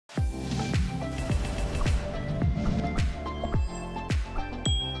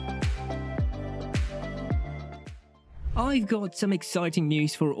I've got some exciting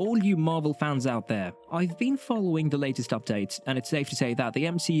news for all you Marvel fans out there. I've been following the latest updates, and it's safe to say that the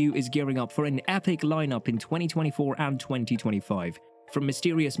MCU is gearing up for an epic lineup in 2024 and 2025. From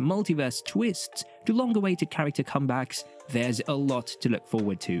mysterious multiverse twists to long-awaited character comebacks, there's a lot to look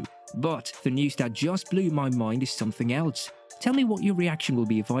forward to. But the news that just blew my mind is something else. Tell me what your reaction will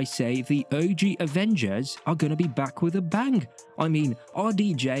be if I say the OG Avengers are gonna be back with a bang. I mean,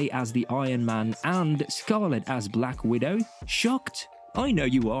 RDJ as the Iron Man and Scarlet as Black Widow? Shocked? I know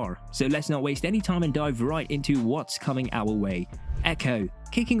you are. So let's not waste any time and dive right into what's coming our way. Echo.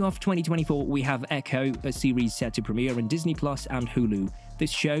 Kicking off 2024, we have Echo, a series set to premiere on Disney Plus and Hulu. This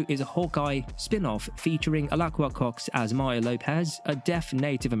show is a Hawkeye spin-off featuring Alaqua Cox as Maya Lopez, a deaf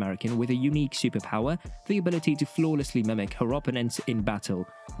Native American with a unique superpower, the ability to flawlessly mimic her opponents in battle.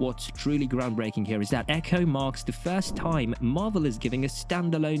 What's truly groundbreaking here is that Echo marks the first time Marvel is giving a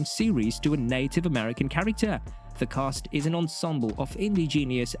standalone series to a Native American character. The cast is an ensemble of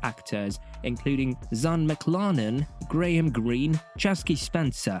indigenous actors, including Zahn McClarnon, Graham Greene, Chasky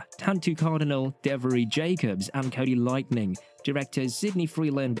Spencer, Tantu Cardinal, Devery Jacobs, and Cody Lightning. Directors Sidney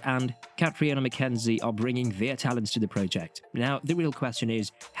Freeland and Catriona McKenzie are bringing their talents to the project. Now, the real question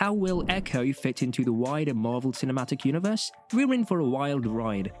is, how will Echo fit into the wider Marvel Cinematic Universe? We're in for a wild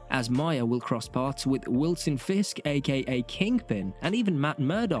ride, as Maya will cross paths with Wilson Fisk, aka Kingpin, and even Matt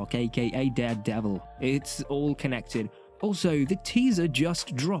Murdock, aka Daredevil. It's all connected. Also, the teaser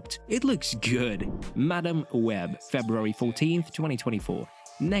just dropped. It looks good. Madam Web, February 14th, 2024.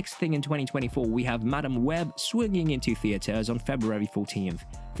 Next thing in 2024, we have Madam Web swinging into theaters on February 14th.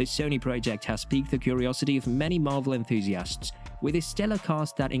 This Sony project has piqued the curiosity of many Marvel enthusiasts, with a stellar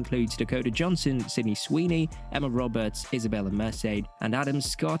cast that includes Dakota Johnson, Sydney Sweeney, Emma Roberts, Isabella Merced, and Adam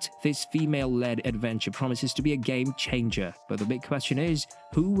Scott. This female-led adventure promises to be a game changer, but the big question is,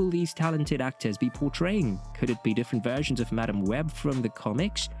 who will these talented actors be portraying? Could it be different versions of Madam Web from the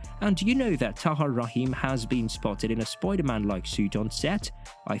comics? And do you know that Tahar Rahim has been spotted in a Spider-Man-like suit on set?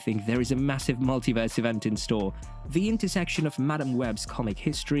 I think there is a massive multiverse event in store. The intersection of Madam Web's comic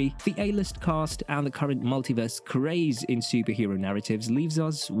history, the A-list cast, and the current multiverse craze in superhero narratives leaves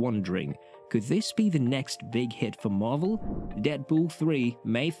us wondering, could this be the next big hit for Marvel? Deadpool 3,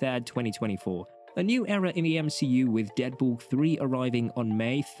 May 3rd, 2024. A new era in the MCU with Deadpool 3 arriving on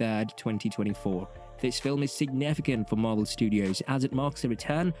May 3rd, 2024. This film is significant for Marvel Studios as it marks the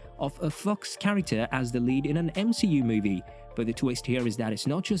return of a Fox character as the lead in an MCU movie. But the twist here is that it's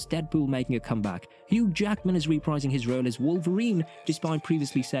not just Deadpool making a comeback. Hugh Jackman is reprising his role as Wolverine, despite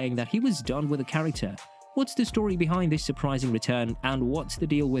previously saying that he was done with the character. What's the story behind this surprising return, and what's the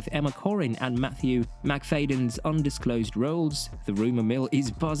deal with Emma Corrin and Matthew McFadden's undisclosed roles? The rumor mill is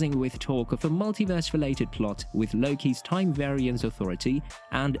buzzing with talk of a multiverse-related plot, with Loki's Time Variance Authority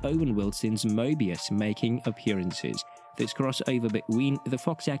and Owen Wilson's Mobius making appearances. This crossover between the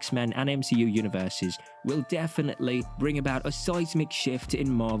Fox X-Men and MCU universes will definitely bring about a seismic shift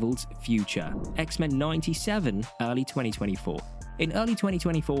in Marvel's future. X-Men 97, early 2024. In early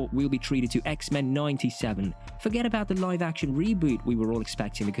 2024, we'll be treated to X-Men 97. Forget about the live-action reboot we were all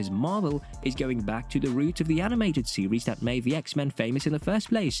expecting, because Marvel is going back to the roots of the animated series that made the X-Men famous in the first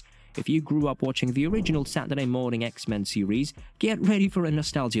place. If you grew up watching the original Saturday morning X-Men series, get ready for a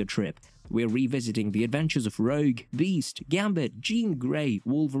nostalgia trip. We're revisiting the adventures of Rogue, Beast, Gambit, Jean Grey,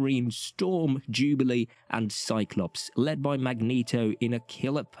 Wolverine, Storm, Jubilee, and Cyclops, led by Magneto in a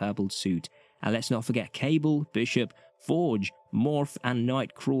killer purple suit. And let's not forget Cable, Bishop, Forge, Morph, and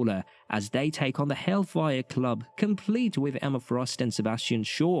Nightcrawler as they take on the Hellfire Club, complete with Emma Frost and Sebastian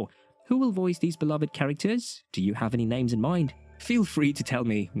Shaw. Who will voice these beloved characters? Do you have any names in mind? Feel free to tell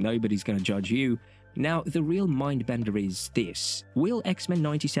me, nobody's gonna judge you. Now, the real mindbender is this. Will X-Men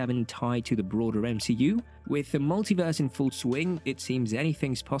 97 tie to the broader MCU? With the multiverse in full swing, it seems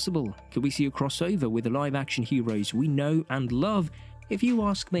anything's possible. Could we see a crossover with the live-action heroes we know and love? If you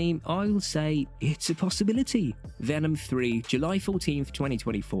ask me, I'll say it's a possibility. Venom 3, July 14th,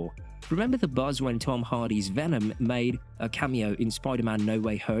 2024. Remember the buzz when Tom Hardy's Venom made a cameo in Spider-Man No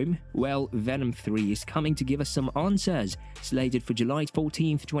Way Home? Well, Venom 3 is coming to give us some answers. Slated for July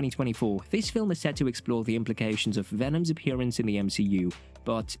 14th, 2024, this film is set to explore the implications of Venom's appearance in the MCU.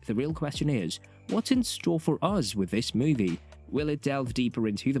 But the real question is, what's in store for us with this movie? Will it delve deeper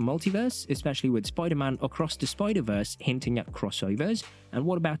into the multiverse, especially with Spider-Man Across the Spider-Verse hinting at crossovers? And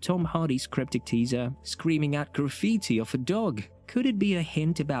what about Tom Hardy's cryptic teaser screaming at graffiti of a dog? Could it be a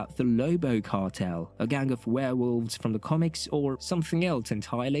hint about the Lobo Cartel, a gang of werewolves from the comics, or something else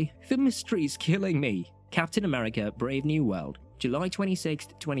entirely? The mystery's killing me. Captain America: Brave New World, July 26,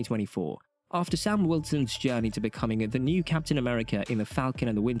 2024. After Sam Wilson's journey to becoming the new Captain America in The Falcon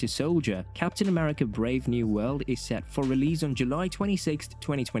and the Winter Soldier, Captain America Brave New World is set for release on July 26,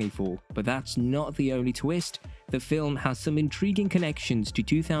 2024. But that's not the only twist. The film has some intriguing connections to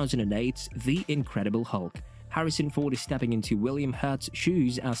 2008's The Incredible Hulk. Harrison Ford is stepping into William Hurt's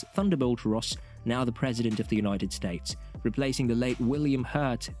shoes as Thunderbolt Ross, now the President of the United States. Replacing the late William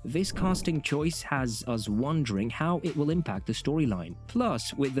Hurt, this casting choice has us wondering how it will impact the storyline.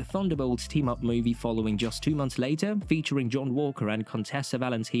 Plus, with the Thunderbolts team-up movie following just 2 months later, featuring John Walker and Contessa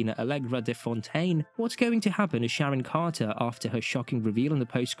Valentina Allegra de Fontaine, what's going to happen to Sharon Carter after her shocking reveal in the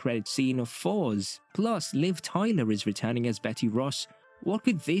post-credit scene of Fours? Plus, Liv Tyler is returning as Betty Ross. What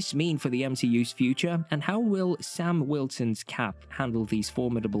could this mean for the MCU's future, and how will Sam Wilson's Cap handle these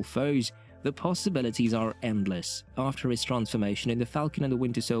formidable foes? The possibilities are endless. After his transformation in The Falcon and the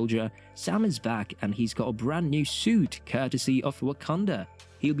Winter Soldier, Sam is back and he's got a brand new suit courtesy of Wakanda.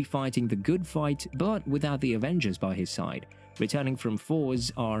 He'll be fighting the good fight, but without the Avengers by his side. Returning from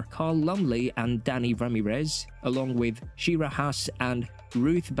Fours are Carl Lumley and Danny Ramirez, along with Shira Haas and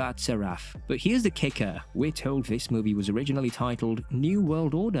Ruth Bat Saraf. But here's the kicker. We're told this movie was originally titled New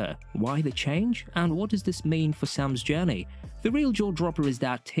World Order. Why the change? And what does this mean for Sam's journey? The real jaw dropper is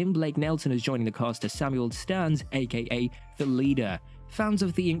that Tim Blake Nelson is joining the cast as Samuel Stearns, aka The Leader. Fans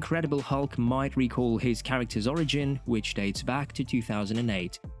of The Incredible Hulk might recall his character's origin, which dates back to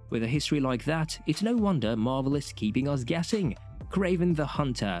 2008. With a history like that, it's no wonder Marvel is keeping us guessing. Kraven the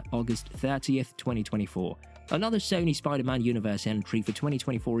Hunter, August 30th, 2024. Another Sony Spider-Man Universe entry for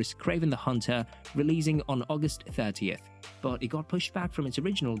 2024 is Kraven the Hunter, releasing on August 30th. But it got pushed back from its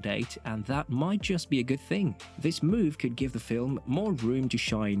original date, and that might just be a good thing. This move could give the film more room to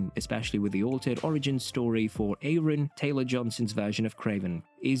shine, especially with the altered origin story for Aaron Taylor Johnson's version of Kraven.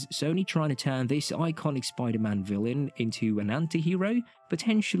 Is Sony trying to turn this iconic Spider-Man villain into an anti-hero,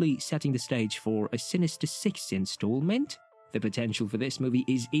 potentially setting the stage for a Sinister Six installment? The potential for this movie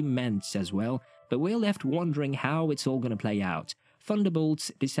is immense as well, but we're left wondering how it's all going to play out.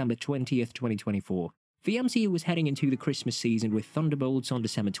 Thunderbolts, December 20th, 2024. The MCU was heading into the Christmas season with Thunderbolts on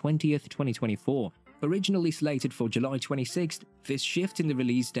December 20th, 2024. Originally slated for July 26th, this shift in the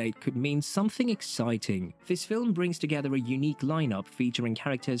release date could mean something exciting. This film brings together a unique lineup featuring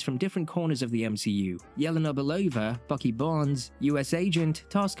characters from different corners of the MCU. Yelena Belova, Bucky Barnes, US Agent,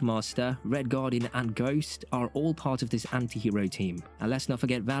 Taskmaster, Red Guardian and Ghost are all part of this anti-hero team. And let's not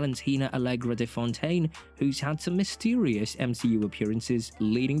forget Valentina Allegra de Fontaine, who's had some mysterious MCU appearances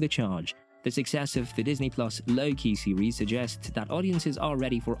leading the charge. The success of the Disney Plus Loki series suggests that audiences are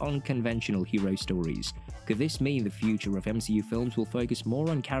ready for unconventional hero stories. Could this mean the future of MCU films will focus more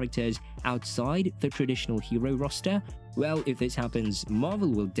on characters outside the traditional hero roster? Well, if this happens, Marvel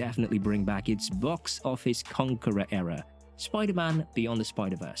will definitely bring back its box office conqueror era. Spider-Man Beyond the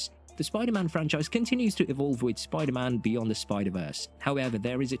Spider-Verse. The Spider-Man franchise continues to evolve with Spider-Man Beyond the Spider-Verse. However,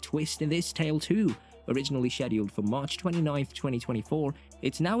 there is a twist in this tale too. Originally scheduled for March 29, 2024,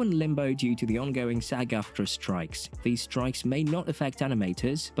 it's now in limbo due to the ongoing SAG-AFTRA strikes. These strikes may not affect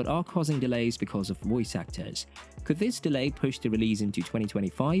animators, but are causing delays because of voice actors. Could this delay push the release into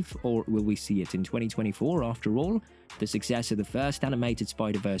 2025, or will we see it in 2024 after all? The success of the first animated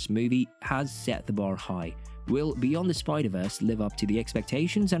Spider-Verse movie has set the bar high. Will Beyond the Spider-Verse live up to the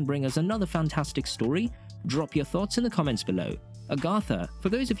expectations and bring us another fantastic story? Drop your thoughts in the comments below. Agatha. For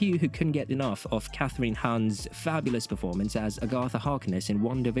those of you who couldn't get enough of Catherine Hahn's fabulous performance as Agatha Harkness in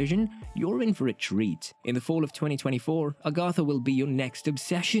WandaVision, you're in for a treat. In the fall of 2024, Agatha will be your next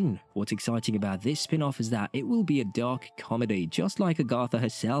obsession. What's exciting about this spin-off is that it will be a dark comedy, just like Agatha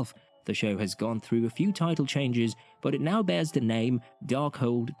herself. The show has gone through a few title changes, but it now bears the name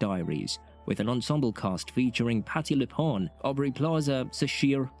Darkhold Diaries, with an ensemble cast featuring Patti LuPone, Aubrey Plaza,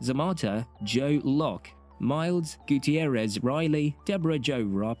 Sashir Zamata, Joe Locke, Miles Gutierrez Riley, Deborah Jo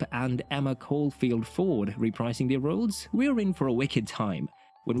Rupp, and Emma Caulfield Ford reprising their roles. We're in for a wicked time.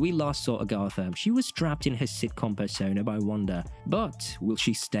 When we last saw Agatha, she was trapped in her sitcom persona by Wanda. But will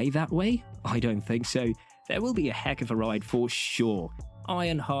she stay that way? I don't think so. There will be a heck of a ride for sure.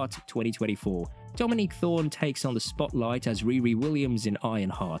 Ironheart 2024. Dominique Thorne takes on the spotlight as Riri Williams in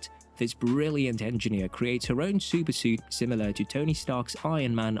Ironheart. This brilliant engineer creates her own supersuit similar to Tony Stark's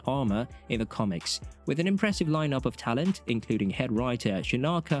Iron Man armor in the comics. With an impressive lineup of talent, including head writer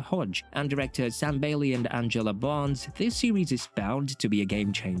Shanaka Hodge and directors Sam Bailey and Angela Barnes, this series is bound to be a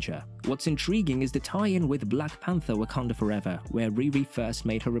game changer. What's intriguing is the tie-in with Black Panther Wakanda Forever, where Riri first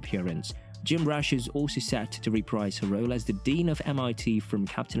made her appearance. Jim Rash is also set to reprise her role as the Dean of MIT from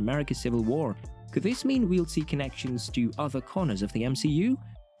Captain America Civil War. Could this mean we'll see connections to other corners of the MCU?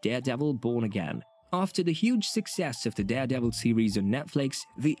 Daredevil Born Again. After the huge success of the Daredevil series on Netflix,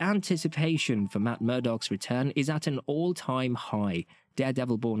 the anticipation for Matt Murdock's return is at an all-time high.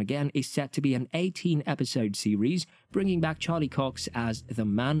 Daredevil Born Again is set to be an 18-episode series, bringing back Charlie Cox as the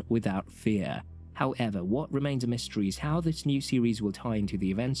Man Without Fear. However, what remains a mystery is how this new series will tie into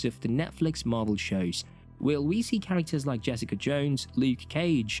the events of the Netflix Marvel shows. Will we see characters like Jessica Jones, Luke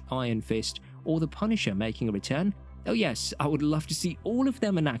Cage, Iron Fist, or the Punisher making a return? Oh yes, I would love to see all of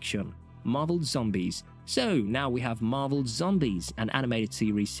them in action. Marvel Zombies. So, now we have Marvel Zombies, an animated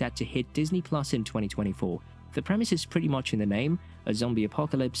series set to hit Disney Plus in 2024. The premise is pretty much in the name. A zombie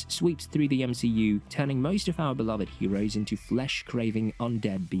apocalypse sweeps through the MCU, turning most of our beloved heroes into flesh-craving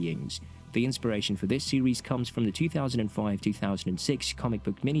undead beings. The inspiration for this series comes from the 2005-2006 comic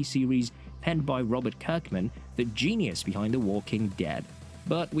book miniseries penned by Robert Kirkman, the genius behind The Walking Dead.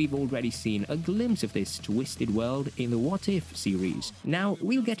 But we've already seen a glimpse of this twisted world in the What If series. Now,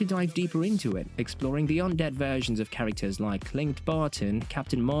 we'll get to dive deeper into it, exploring the undead versions of characters like Clint Barton,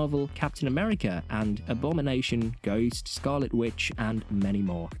 Captain Marvel, Captain America, and Abomination, Ghost, Scarlet Witch, and many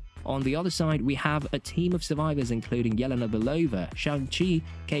more. On the other side, we have a team of survivors including Yelena Belova, Shang-Chi,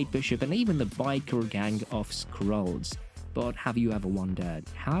 Kate Bishop, and even the biker gang of Skrulls. But have you ever wondered,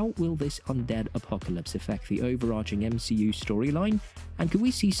 how will this undead apocalypse affect the overarching MCU storyline? And could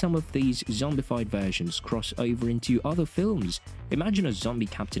we see some of these zombified versions cross over into other films? Imagine a zombie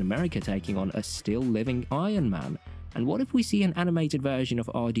Captain America taking on a still-living Iron Man. And what if we see an animated version of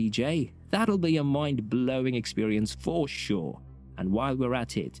RDJ? That'll be a mind-blowing experience for sure. And while we're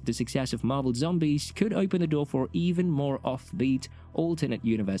at it, the success of Marvel Zombies could open the door for even more offbeat, alternate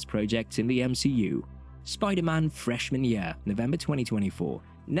universe projects in the MCU. Spider-Man Freshman Year, November 2024.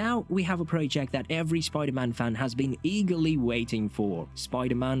 Now we have a project that every Spider-Man fan has been eagerly waiting for,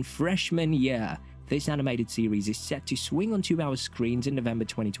 Spider-Man Freshman Year. This animated series is set to swing onto our screens in November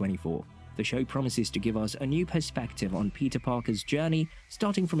 2024. The show promises to give us a new perspective on Peter Parker's journey,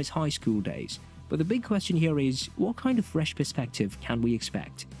 starting from his high school days. But the big question here is, what kind of fresh perspective can we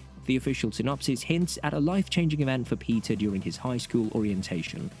expect? The official synopsis hints at a life-changing event for Peter during his high school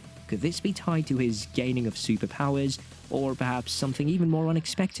orientation. Could this be tied to his gaining of superpowers, or perhaps something even more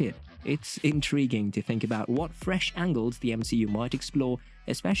unexpected? It's intriguing to think about what fresh angles the MCU might explore,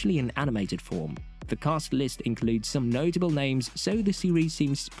 especially in animated form. The cast list includes some notable names, so the series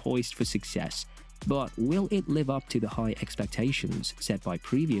seems poised for success. But will it live up to the high expectations set by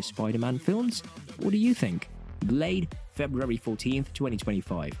previous Spider-Man films? What do you think? Blade, February 14th,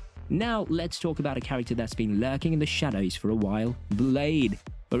 2025. Now let's talk about a character that's been lurking in the shadows for a while, Blade.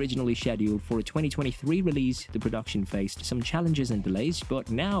 Originally scheduled for a 2023 release, the production faced some challenges and delays,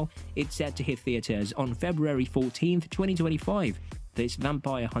 but now it's set to hit theaters on February 14th, 2025. This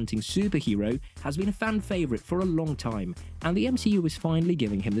vampire-hunting superhero has been a fan favorite for a long time, and the MCU is finally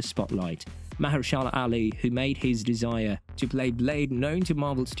giving him the spotlight. Mahershala Ali, who made his desire to play Blade known to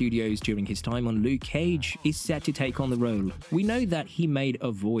Marvel Studios during his time on Luke Cage, is set to take on the role. We know that he made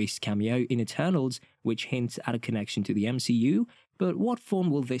a voice cameo in Eternals, which hints at a connection to the MCU, but what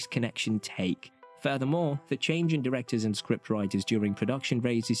form will this connection take? Furthermore, the change in directors and scriptwriters during production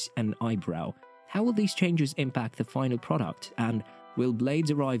raises an eyebrow. How will these changes impact the final product, and will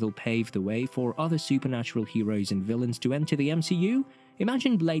Blade's arrival pave the way for other supernatural heroes and villains to enter the MCU?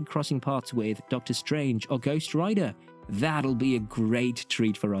 Imagine Blade crossing paths with Doctor Strange or Ghost Rider. That'll be a great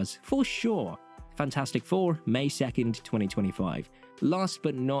treat for us, for sure. Fantastic Four, May 2nd, 2025. Last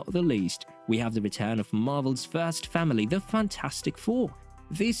but not the least, we have the return of Marvel's first family, the Fantastic Four.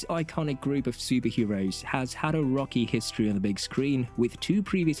 This iconic group of superheroes has had a rocky history on the big screen, with two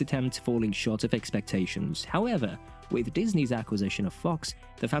previous attempts falling short of expectations. However, with Disney's acquisition of Fox,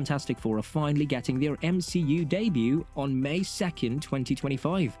 the Fantastic Four are finally getting their MCU debut on May 2nd,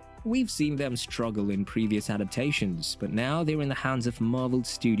 2025. We've seen them struggle in previous adaptations, but now they're in the hands of Marvel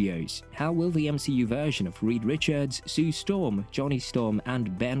Studios. How will the MCU version of Reed Richards, Sue Storm, Johnny Storm,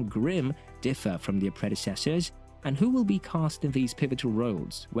 and Ben Grimm differ from their predecessors? And who will be cast in these pivotal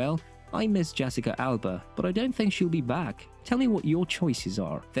roles? Well, I miss Jessica Alba, but I don't think she'll be back. Tell me what your choices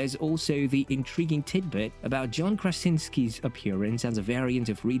are. There's also the intriguing tidbit about John Krasinski's appearance as a variant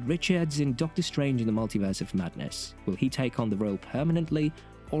of Reed Richards in Doctor Strange in the Multiverse of Madness. Will he take on the role permanently,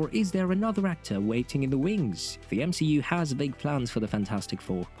 or is there another actor waiting in the wings? The MCU has big plans for the Fantastic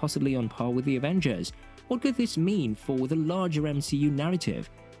Four, possibly on par with the Avengers. What could this mean for the larger MCU narrative?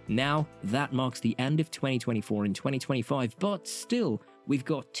 Now, that marks the end of 2024 and 2025, but still, we've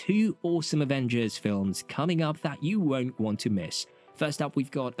got two awesome Avengers films coming up that you won't want to miss. First up,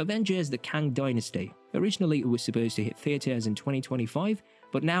 we've got Avengers: The Kang Dynasty. Originally, it was supposed to hit theaters in 2025,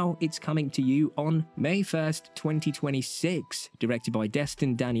 but now it's coming to you on May 1st, 2026, directed by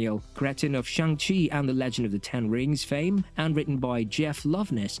Destin Daniel, creator of Shang-Chi and the Legend of the Ten Rings fame, and written by Jeff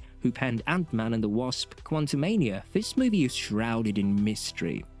Loveness, who penned Ant-Man and the Wasp: Quantumania. This movie is shrouded in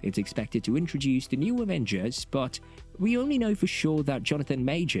mystery. It's expected to introduce the new Avengers, but we only know for sure that Jonathan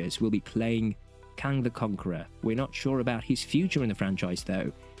Majors will be playing Kang the Conqueror. We're not sure about his future in the franchise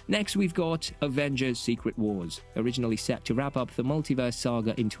though. Next, we've got Avengers Secret Wars. Originally set to wrap up the multiverse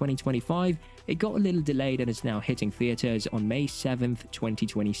saga in 2025, it got a little delayed and is now hitting theaters on May 7th,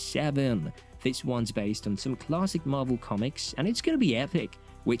 2027. This one's based on some classic Marvel comics, and it's gonna be epic.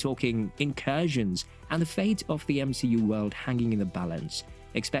 We're talking incursions and the fate of the MCU world hanging in the balance.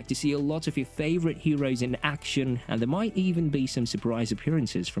 Expect to see a lot of your favorite heroes in action, and there might even be some surprise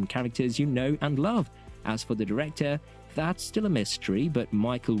appearances from characters you know and love. As for the director, that's still a mystery, but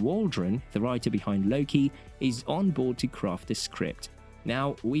Michael Waldron, the writer behind Loki, is on board to craft the script.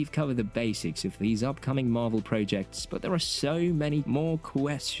 Now, we've covered the basics of these upcoming Marvel projects, but there are so many more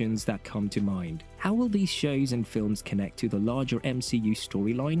questions that come to mind. How will these shows and films connect to the larger MCU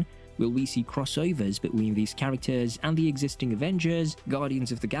storyline? Will we see crossovers between these characters and the existing Avengers,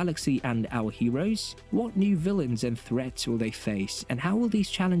 Guardians of the Galaxy, and our heroes? What new villains and threats will they face, and how will these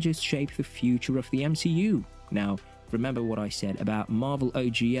challenges shape the future of the MCU? Now, remember what I said about Marvel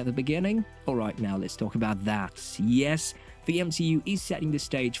OG at the beginning? Alright, now let's talk about that. Yes, the MCU is setting the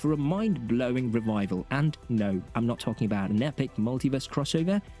stage for a mind-blowing revival, and no, I'm not talking about an epic multiverse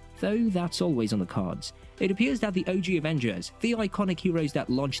crossover, though that's always on the cards. It appears that the OG Avengers, the iconic heroes that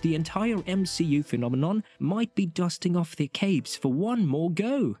launched the entire MCU phenomenon, might be dusting off their capes for one more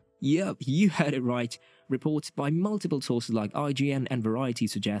go. Yep, you heard it right. Reports by multiple sources like IGN and Variety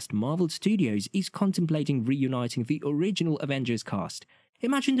suggest Marvel Studios is contemplating reuniting the original Avengers cast.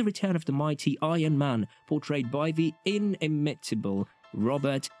 Imagine the return of the mighty Iron Man, portrayed by the inimitable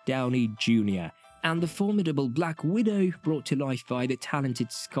Robert Downey Jr., and the formidable Black Widow, brought to life by the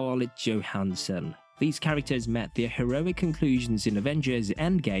talented Scarlett Johansson. These characters met their heroic conclusions in Avengers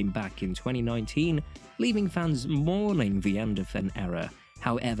Endgame back in 2019, leaving fans mourning the end of an era.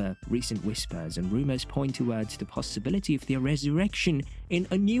 However, recent whispers and rumors point towards the possibility of their resurrection in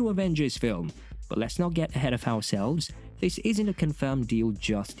a new Avengers film. But let's not get ahead of ourselves. This isn't a confirmed deal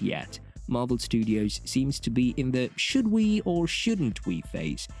just yet. Marvel Studios seems to be in the should we or shouldn't we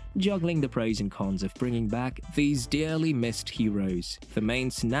phase, juggling the pros and cons of bringing back these dearly missed heroes. The main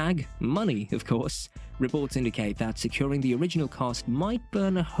snag? Money, of course. Reports indicate that securing the original cast might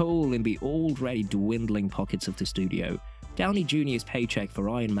burn a hole in the already dwindling pockets of the studio. Downey Jr.'s paycheck for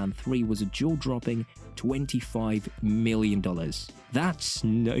Iron Man 3 was a jaw-dropping $25 million. That's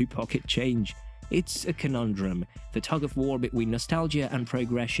no pocket change. It's a conundrum, the tug-of-war between nostalgia and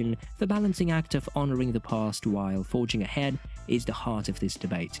progression, the balancing act of honoring the past while forging ahead, is the heart of this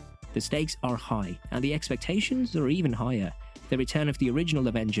debate. The stakes are high, and the expectations are even higher. The return of the original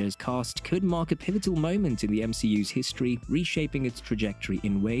Avengers cast could mark a pivotal moment in the MCU's history, reshaping its trajectory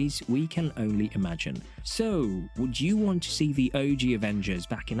in ways we can only imagine. So, would you want to see the OG Avengers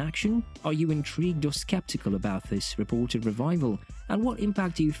back in action? Are you intrigued or skeptical about this reported revival? And what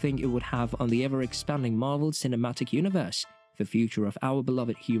impact do you think it would have on the ever-expanding Marvel Cinematic Universe? The future of our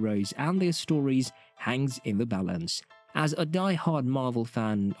beloved heroes and their stories hangs in the balance. As a die-hard Marvel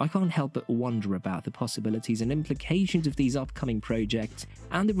fan, I can't help but wonder about the possibilities and implications of these upcoming projects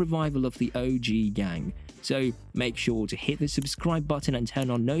and the revival of the OG gang. So make sure to hit the subscribe button and turn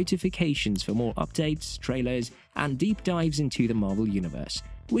on notifications for more updates, trailers, and deep dives into the Marvel Universe.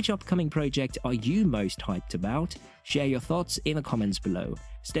 Which upcoming project are you most hyped about? Share your thoughts in the comments below.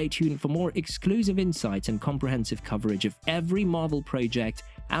 Stay tuned for more exclusive insights and comprehensive coverage of every Marvel project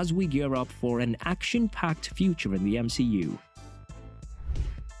as we gear up for an action-packed future in the MCU.